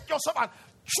take yourself and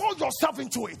throw yourself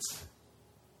into it.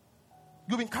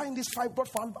 You've been carrying this fibroid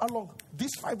for how long?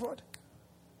 This fibroid?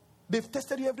 They've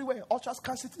tested you everywhere. Ultra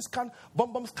scan, CT scan,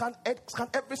 bomb scan, head scan,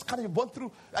 every scan you've gone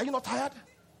through. Are you not tired?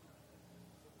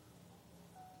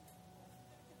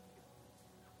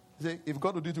 You say, if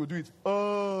God will do it, he will do it.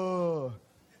 Oh.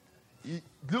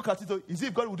 Look at it. Is it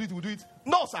if God will do it, he will do it?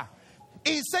 No, sir.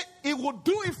 He said he will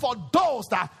do it for those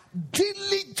that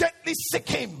diligently seek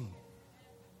him.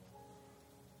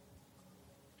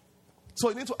 So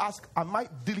you need to ask, am I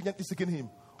diligently seeking him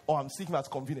or am I seeking as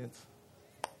convenient?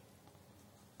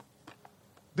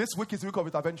 This week is the week of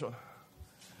intervention.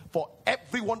 For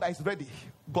everyone that is ready,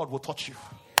 God will touch you.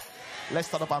 Let's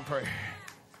stand up and pray.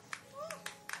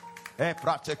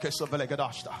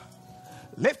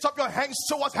 Lift up your hands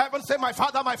towards heaven. Say, my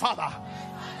Father, my Father.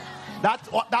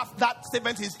 That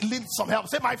statement needs some help.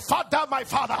 Say, my Father, my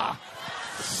Father.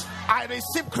 I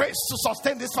receive grace to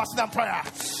sustain this fasting and prayer.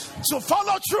 To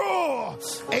follow through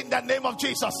in the name of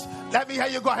Jesus. Let me hear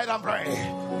you go ahead and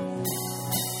pray.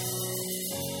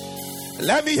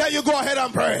 Let me hear you go ahead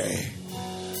and pray.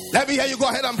 Let me hear you go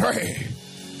ahead and pray.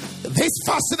 This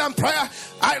fasting and prayer,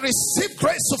 I receive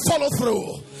grace to follow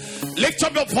through. Lift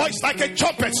up your voice like a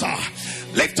trumpeter.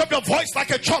 Lift up your voice like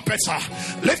a trumpeter.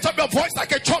 Lift up your voice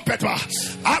like a trumpeter.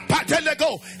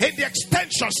 Apadelego in the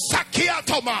extension.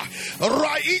 Sakiatoma.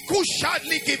 Raiku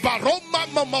Shaliki Baroma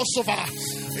Momosova.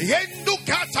 Yendu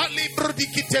Katali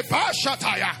Brudikite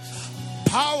Bashataya.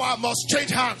 Power must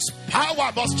change hands.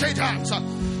 Power must change hands.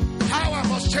 Power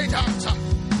must change hands.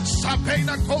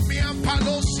 Sabena Komian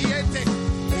Palosiete.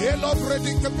 Yellow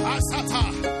Bredic Pasata.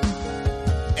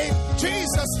 In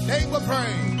Jesus' name we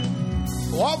pray.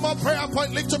 One more prayer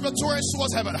point. Lift up your two hands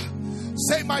towards heaven.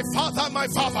 Say, my Father, my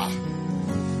Father.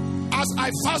 As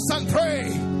I fast and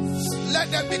pray, let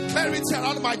there be clarity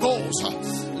around my goals.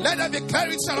 Let there be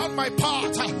clarity around my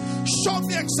path. Show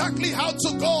me exactly how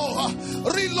to go.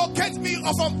 Relocate me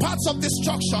from paths of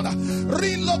destruction.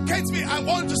 Relocate me. I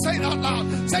want to say it out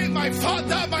loud. Say, my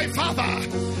Father, my Father.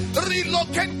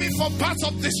 Relocate me from paths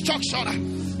of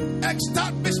destruction.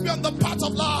 Establish me on the path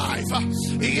of life.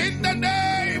 In the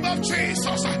name of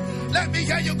Jesus. Let me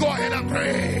hear you go ahead and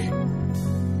pray.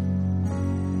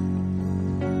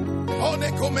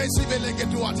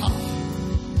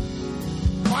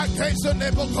 My case a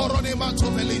nebo corone manto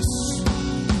velis.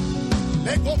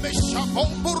 Lego me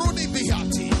shapon buruni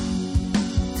biati.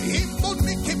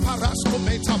 Imuniki parasco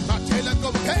meta patela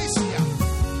gomkesia.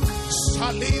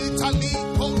 Sali tali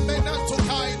comenanto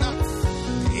kaina.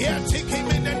 Yetiki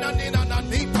menena nina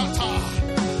nipata.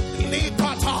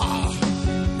 Nipata.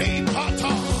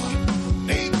 Nipata.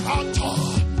 Nipata.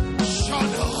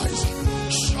 Shanize.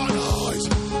 Shanize.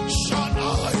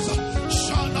 Shanize.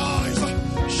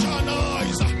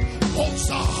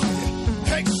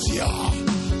 Hexia,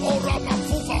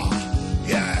 Oramafuva,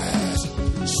 yes,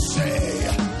 say,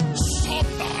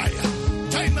 Somnai,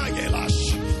 Tainayelash,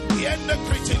 Yenda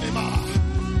Kritinima.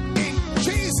 In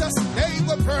Jesus' name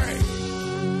we pray.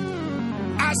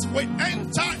 As we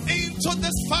enter into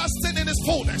this fasting in its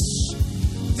fullness,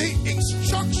 the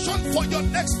instruction for your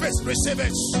next phase, receive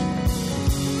it.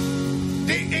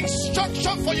 The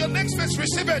instruction for your next phase,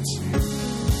 receive it.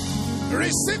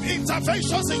 Receive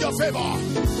interventions in your favor.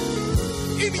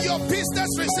 In your business,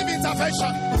 receive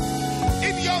intervention.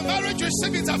 In your marriage,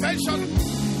 receive intervention.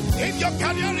 In your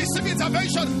career, receive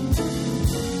intervention.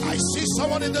 I see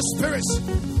someone in the spirit.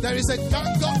 There is a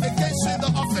gang up against you in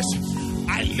the office.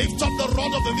 I lift up the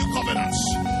rod of the new covenant,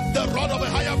 the rod of a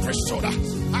higher priesthood.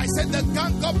 I said the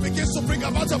gang up begins to bring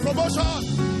about a promotion.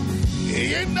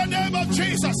 In the name of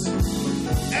Jesus,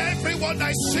 everyone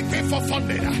that is seeking for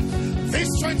funding, these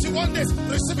 21 days,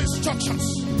 receive instructions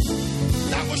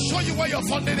that will show you where your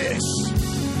funding is.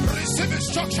 Receive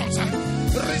instructions,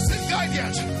 receive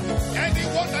guidance.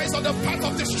 Anyone that is on the path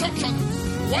of destruction,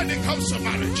 when it comes to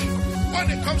marriage, when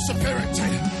it comes to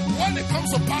parenting, when it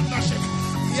comes to partnership,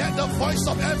 hear the voice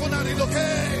of heaven and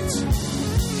relocate.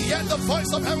 Hear the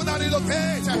voice of heaven and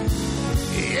relocate.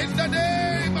 In the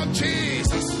name of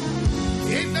Jesus.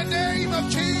 In the name of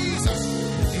Jesus.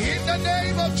 In the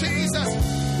name of Jesus.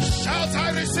 Shout,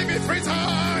 I receive it 3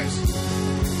 times.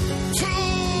 2,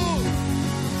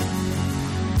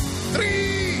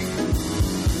 3.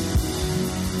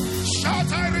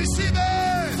 Shout, I receive it.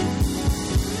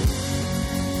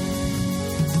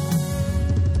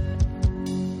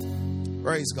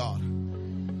 Praise God.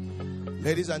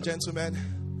 Ladies and gentlemen,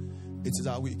 it is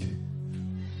our week.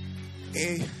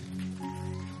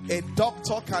 A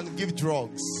doctor can give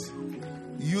drugs.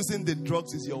 Using the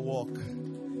drugs is your work.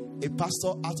 A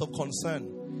pastor out of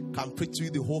concern can preach to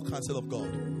you the whole counsel of God.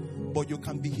 But you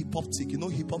can be hypoptic. You know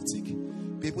hypoptic?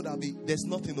 People that be, there's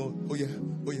nothing. Oh yeah.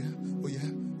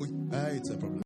 It's a problem.